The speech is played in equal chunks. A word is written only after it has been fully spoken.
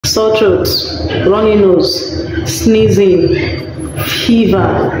sore throat, runny nose, sneezing,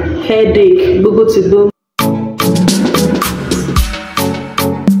 fever, headache, bugo.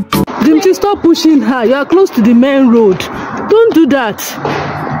 Dimchi, stop pushing her. You are close to the main road. Don't do that.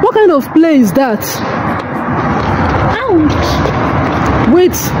 What kind of play is that? Ouch.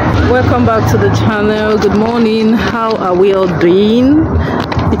 Wait. Welcome back to the channel. Good morning. How are we all doing?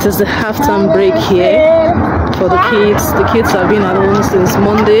 It is the halftime break here for the kids. The kids have been at home since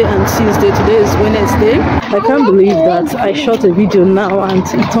Monday and Tuesday. Today is Wednesday. I can't believe that I shot a video now and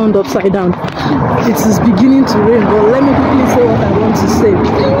it turned upside down. It is beginning to rain, but let me quickly say what I want to say.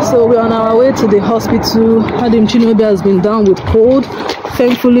 So we're on our way to the hospital. Adim Chinobi has been down with cold.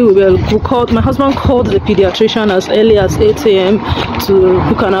 Thankfully, my husband called the pediatrician as early as 8 a.m. to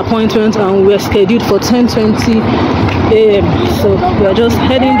book an appointment, and we're scheduled for 10:20 a.m. So we're just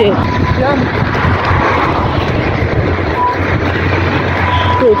heading there.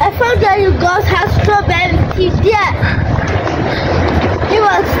 I found that you guys have strawberry tea there. It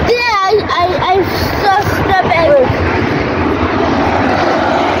was there. I saw strawberry.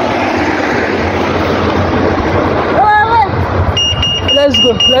 Let's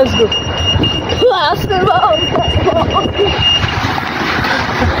go. Let's go.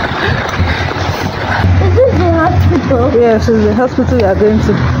 Is this the hospital? Yes, it's the hospital we are going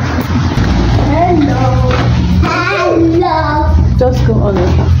to. Hello. Hello. Just go on it.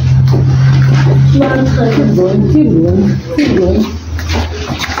 Keep going, keep going, keep going.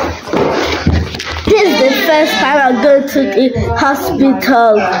 This is the first time I'm going to the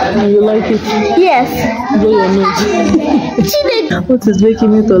hospital. And you like it? Yes. Blow your nose. What is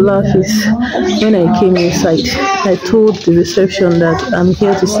making me to laugh is when I came inside, I told the reception that I'm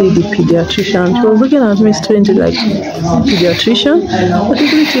here to see the pediatrician. She was looking at me strangely like, pediatrician? But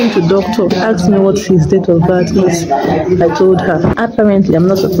she came to doctor, asked me what his date of birth is. I told her, apparently I'm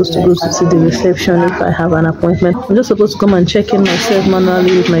not supposed to go to see the reception if I have an appointment. I'm just supposed to come and check in myself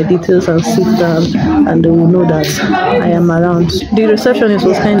manually with my details and sit down, and they will know that I am around. The receptionist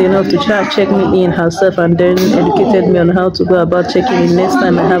was kind enough to check me in herself and then educated me on how to go about checking in next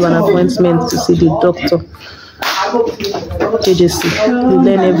time I have an appointment to see the doctor. JJC, we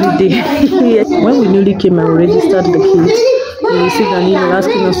learn every day. When we newly came and we registered the kids, we received an email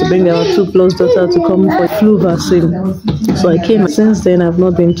asking us to bring our 2+ daughter to come for flu vaccine. So I came. Since then, I've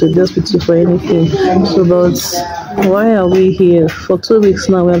not been to the hospital for anything. So, but why are we here? For 2 weeks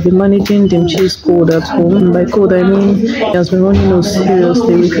now, we have been managing Dimchi's cold at home. And by cold, I mean he has been running nose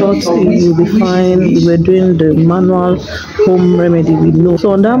seriously. We thought he will be fine. We were doing the manual home remedy we know.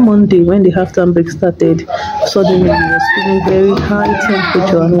 So on that Monday, when the halftime break started, suddenly he was feeling very high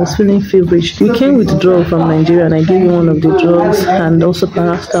temperature and he was feeling feverish. We came with drug from Nigeria and I gave him one of the drugs and also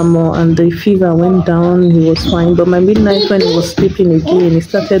paracetamol, and the fever went down. He was fine. But by midnight, when he was sleeping again, he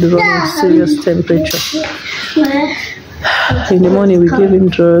started running serious temperature. In the morning, we gave him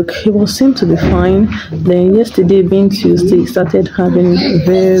drug. He seemed to be fine. Then yesterday, being Tuesday, he started having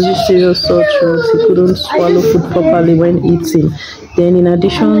very serious sore throat. He couldn't swallow food properly when eating. Then in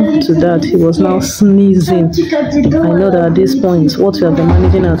addition to that, he was now sneezing. I know that at this point, what we have been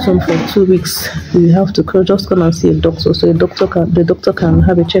managing at home for 2 weeks, we have to just come and see a doctor, so the doctor can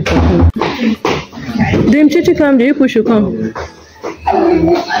have a check on him. Dream Chichi, come. Do you push you come?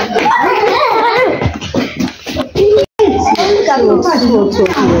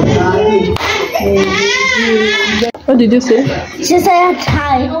 What did you say? She said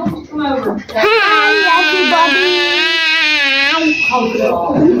hi. Hi everybody.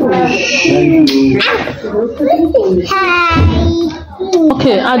 Hi.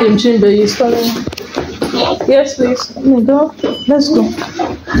 Okay, Adim Jimbe, you starting? Yes, please. Let me go. Let's go.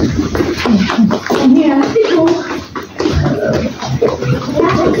 Yeah.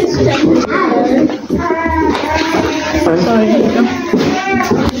 Sorry.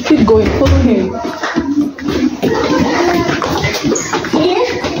 Keep going. Follow him.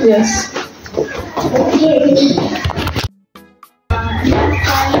 Yes.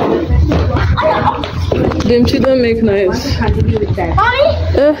 Dimchi, don't make noise.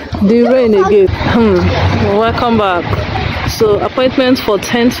 The rain again. Welcome back. So appointment for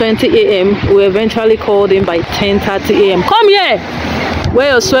 10:20 a.m. We eventually called in by 10:30 a.m. Come here.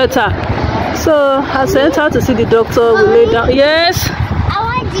 Wear your sweater. So I sent her to see the doctor. We lay down. Yes.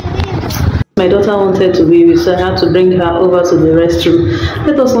 My daughter wanted to baby, so I had to bring her over to the restroom.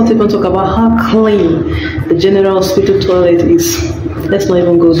 Let us not even talk about how clean the general hospital toilet is. let's not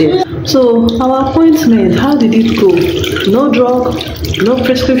even go there. So our appointment, how did it go? No drug, no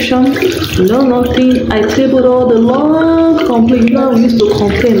prescription, no nothing. I tabled all the long complaints. You know, we used to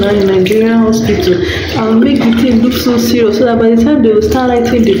complain now in Nigerian hospital. I will make the thing look so serious so that by the time they will start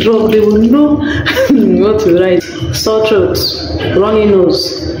writing the drug, they will know what to write. Sore throat, runny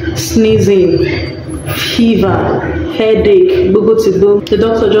nose, sneezing, fever, headache, the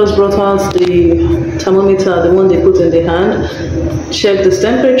doctor just brought out the thermometer, the one they put in the hand, checked the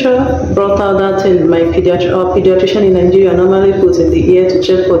temperature, brought out that thing my pediatrician in Nigeria normally puts in the ear to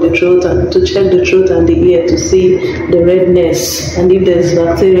check for the throat and to check the throat and the ear to see the redness and if there's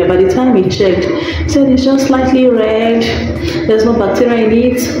bacteria. By the time he checked, he said it's just slightly red, there's no bacteria in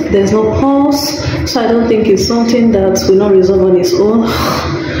it, there's no pulse, so I don't think it's something that will not resolve on its own.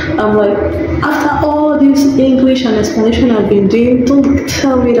 I'm like, after all this English and explanation I've been doing, don't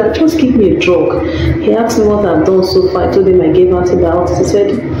tell me that, just give me a drug. He asked me what I've done so far. I told him I gave antibiotics. He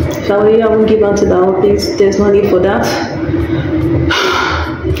said, if I were you, I won't give antibiotics. There's no need for that.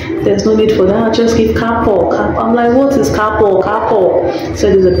 There's no need for that. Just give Calpol. I'm like, what is Calpol? Calpol. He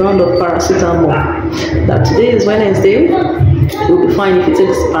said it's a brand of paracetamol. That today is Wednesday. You'll be fine if you take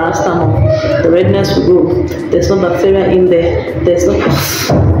paracetamol. The redness will go. There's no bacteria in there. There's no.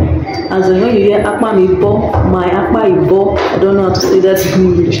 As in when you hear akpa ibo, my akpa ibo, I don't know how to say that in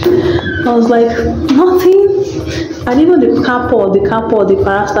English. I was like, nothing. And even the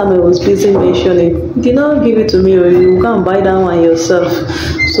paracetamol was busy mentioning. You did not give it to me, or you can buy that one yourself.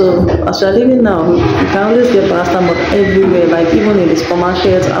 So as you're living now, you can always get paracetamol everywhere, like even in the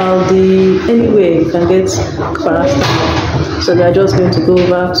supermarket, Aldi, anywhere you can get paracetamol. So they are just going to go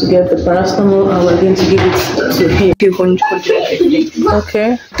back to get the paracetamol and we're going to give it to him.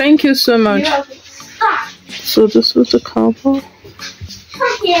 Okay, thank you so much. So this was the Calpol.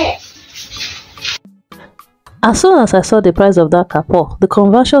 As soon as I saw the price of that Calpol, the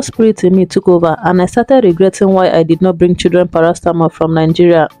conversion spirit in me took over and I started regretting why I did not bring children paracetamol from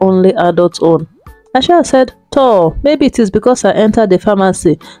Nigeria, only adults own. I should have said, "Toh, maybe it is because I entered the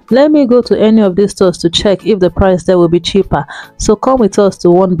pharmacy. Let me go to any of these stores to check if the price there will be cheaper. So come with us to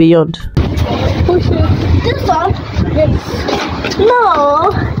One Beyond." Push it. This one? Yes.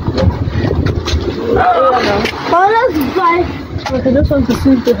 No. Let's buy. Okay, I just want to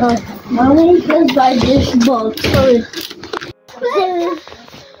see if they have. Mommy, let's buy this box. Sorry.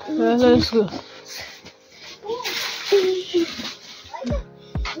 Yeah, let's go.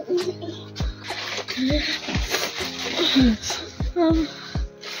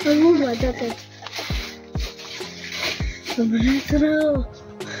 I move my jacket.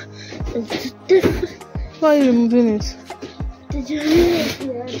 It's different. Why are you removing it? Did you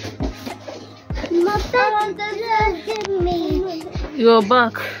hear it? Mother, give me. You're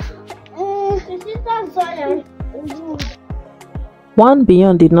back. Sorry. One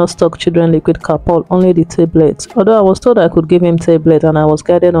Beyond did not stock children liquid Calpol, only the tablets. Although I was told I could give him tablet and I was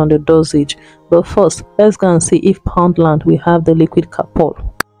guided on the dosage. But first, let's go and see if Poundland will have the liquid Calpol.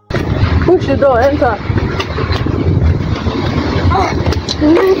 Push the door, enter.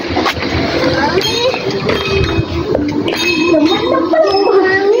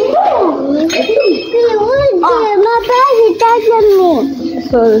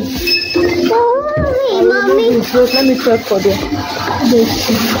 Sorry. Mommy. Let me check for them.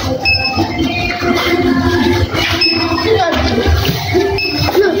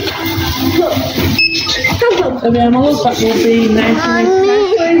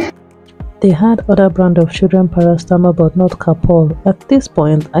 They had other brand of children paracetamol but not Calpol. At this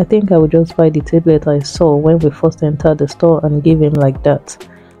point, I think I would just buy the tablet I saw when we first entered the store and give him like that.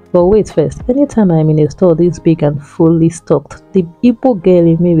 But wait first, anytime I'm in a store this big and fully stocked, the Igbo girl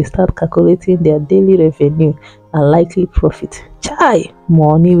in me will start calculating their daily revenue and likely profit. Chai!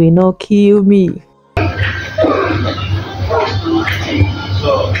 Money will not kill me.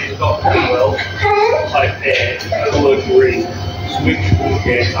 So you've got well, type there, color green, switch will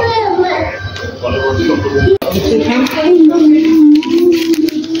get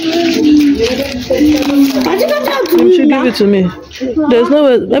You should give it to me. There's no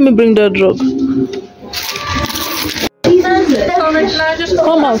way. Let me bring that drug.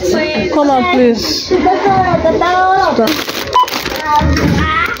 Come out. Come out, please.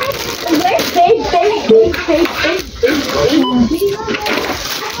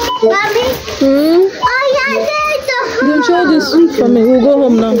 Mommy? Oh, yeah, Don't show this for me. We'll go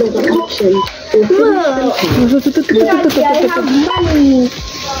home now.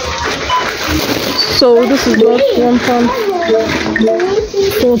 So this is what £1.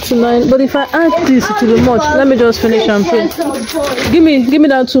 49. But if I add this, it will be much. Let me just finish and pay. Give me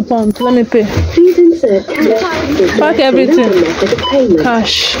that £2. Let me pay. Please insert Pack everything.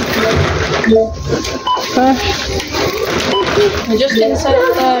 Cash. Just insert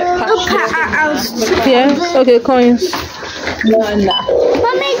Yeah. Okay. Coins. Mommy,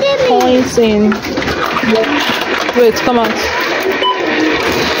 give me. Coins in. Wait. Come out.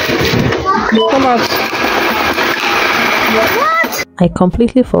 Come out. What? I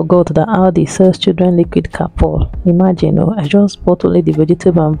completely forgot that Aldi sells children liquid Capol. Imagine, I just bought only the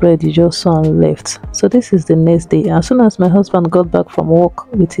vegetable and bread you just saw and left. So this is the next day. As soon as my husband got back from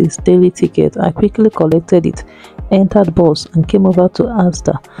work with his daily ticket, I quickly collected it, entered bus, and came over to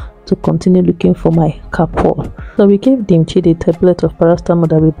Asda to continue looking for my Capol. So we gave Dimchi the tablet of paracetamol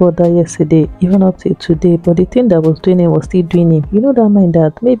that we bought that yesterday, even up till today. But the thing that was doing him was still doing him. You know that mind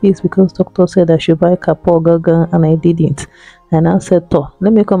that maybe it's because doctor said I should buy Capol Gaga and I didn't. And I said,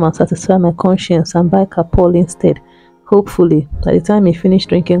 let me come and satisfy my conscience and buy Capol instead. Hopefully, by the time he finished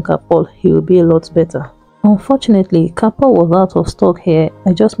drinking Capol, he will be a lot better. Unfortunately, Capol was out of stock here.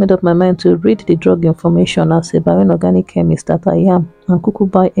 I just made up my mind to read the drug information as a bioinorganic chemist that I am and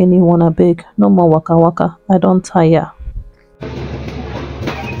kuku buy anyone I beg. No more waka waka. I don't tire.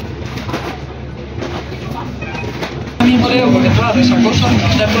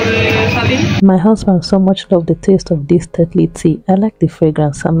 My husband so much loved the taste of this Tetley tea. I like the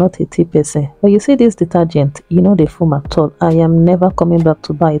fragrance. I'm not a tea person. But you see this detergent, the foam at all. I am never coming back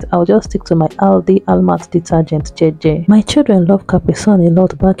to buy it. I'll just stick to my Aldi Almat detergent JJ. My children love Capri Sun a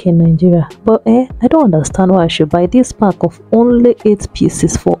lot back in Nigeria. But I don't understand why I should buy this pack of only 8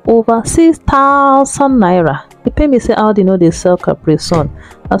 pieces for over 6,000 naira. They pay me say Aldi know they sell Capri Sun.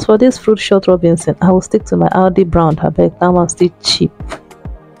 As for this fruit shot Robinson, I will stick to my Aldi Brown. I beg, that one's still cheap.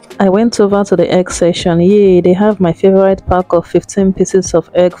 I went over to the egg section. Yay, they have my favorite pack of 15 pieces of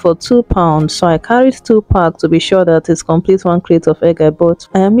egg for £2. So I carried 2 packs to be sure that it's complete 1 crate of egg I bought.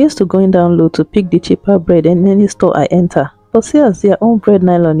 I am used to going down low to pick the cheaper bread in any store I enter. But see as their own bread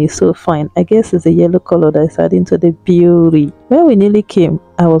nylon is so fine. I guess it's the yellow color that is adding to the beauty. When we nearly came,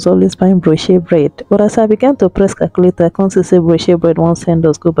 I was always buying brochet bread. But as I began to press calculator, I can't say brochet bread won't send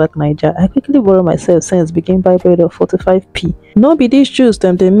us go back Niger. I quickly borrow myself since begin buy bread of 45p. No be this juice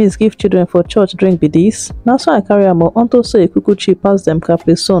them they miss give children for church drink be this. Now so I carry am onto so a cuckoo cheap pass them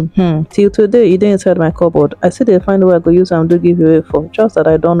Capri Sun. Till today it inside my cupboard. I see they find where I go use and do give away for, just that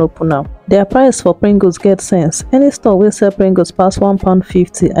I don't open now. Their price for Pringles get sense. Any store will sell Pringles pass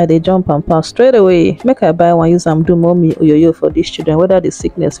 £1.50, I they jump and pass straight away. Make I buy one use and do mommy oyoyo for these children, whether the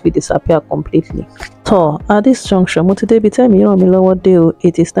sickness will disappear completely. At this juncture, today be telling me what deal,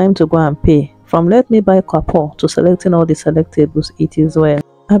 it is time to go and pay. From let me buy Capol to selecting all the selectables, it is well.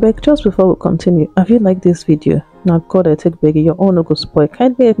 I beg, just before we continue, have you liked this video? Now God, I take begging, your own no go spoil.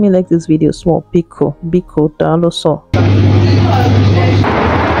 Kindly help me like this video small, biko, dalo so.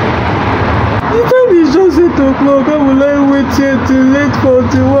 The time is just 8 o'clock. I will wait here till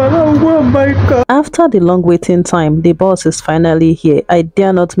 8:41. I'll go and buy car. After the long waiting time, the bus is finally here. I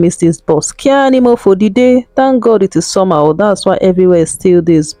dare not miss this bus. Care anymore for the day. Thank God it is summer. That's why everywhere is still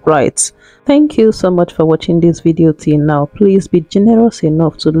this bright. Thank you so much for watching this video till now. Please be generous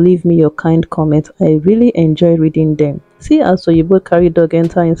enough to leave me your kind comment. I really enjoy reading them. See as so you both carry dog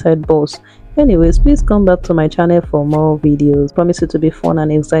enter inside bus. Anyways, please come back to my channel for more videos. Promise it to be fun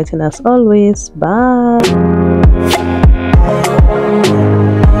and exciting as always. Bye.